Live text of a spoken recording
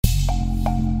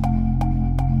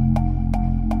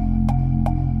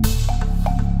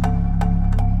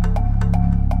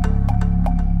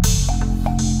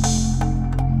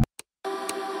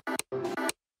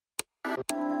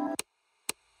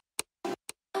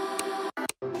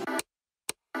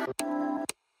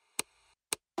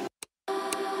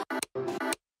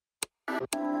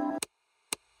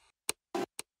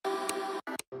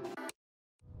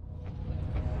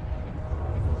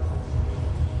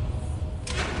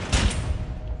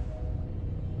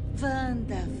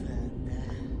Wanda.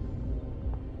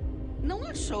 Não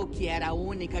achou que era a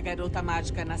única garota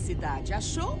mágica na cidade,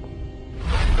 achou?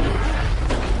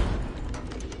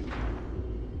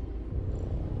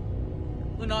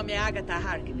 O nome é Agatha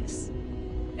Harkness.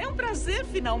 É um prazer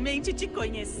finalmente te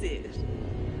conhecer.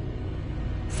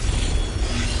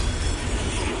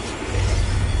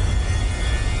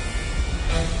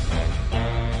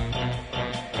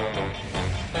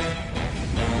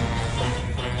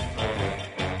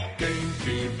 Quem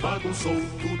que bagunçou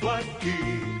tudo aqui?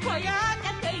 Foi a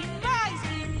Agatha e mais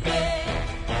ninguém.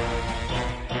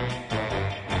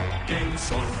 Quem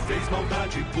só fez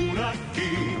maldade por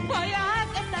aqui? Foi a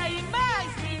Agatha e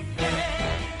mais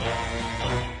ninguém.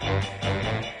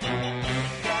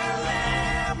 Ela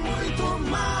é muito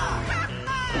má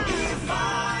e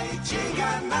vai te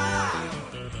enganar.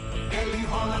 Ela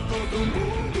enrola todo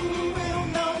mundo, eu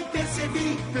não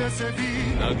percebi.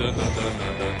 Nada.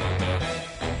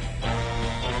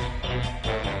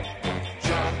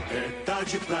 Já é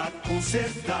tarde pra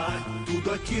consertar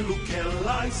tudo aquilo que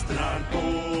ela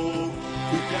estragou.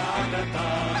 Porque a Agatha,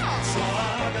 só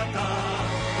a Agatha.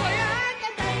 Foi a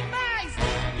Agatha e mais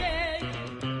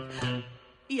ninguém.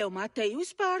 E eu matei o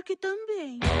Spark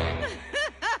também.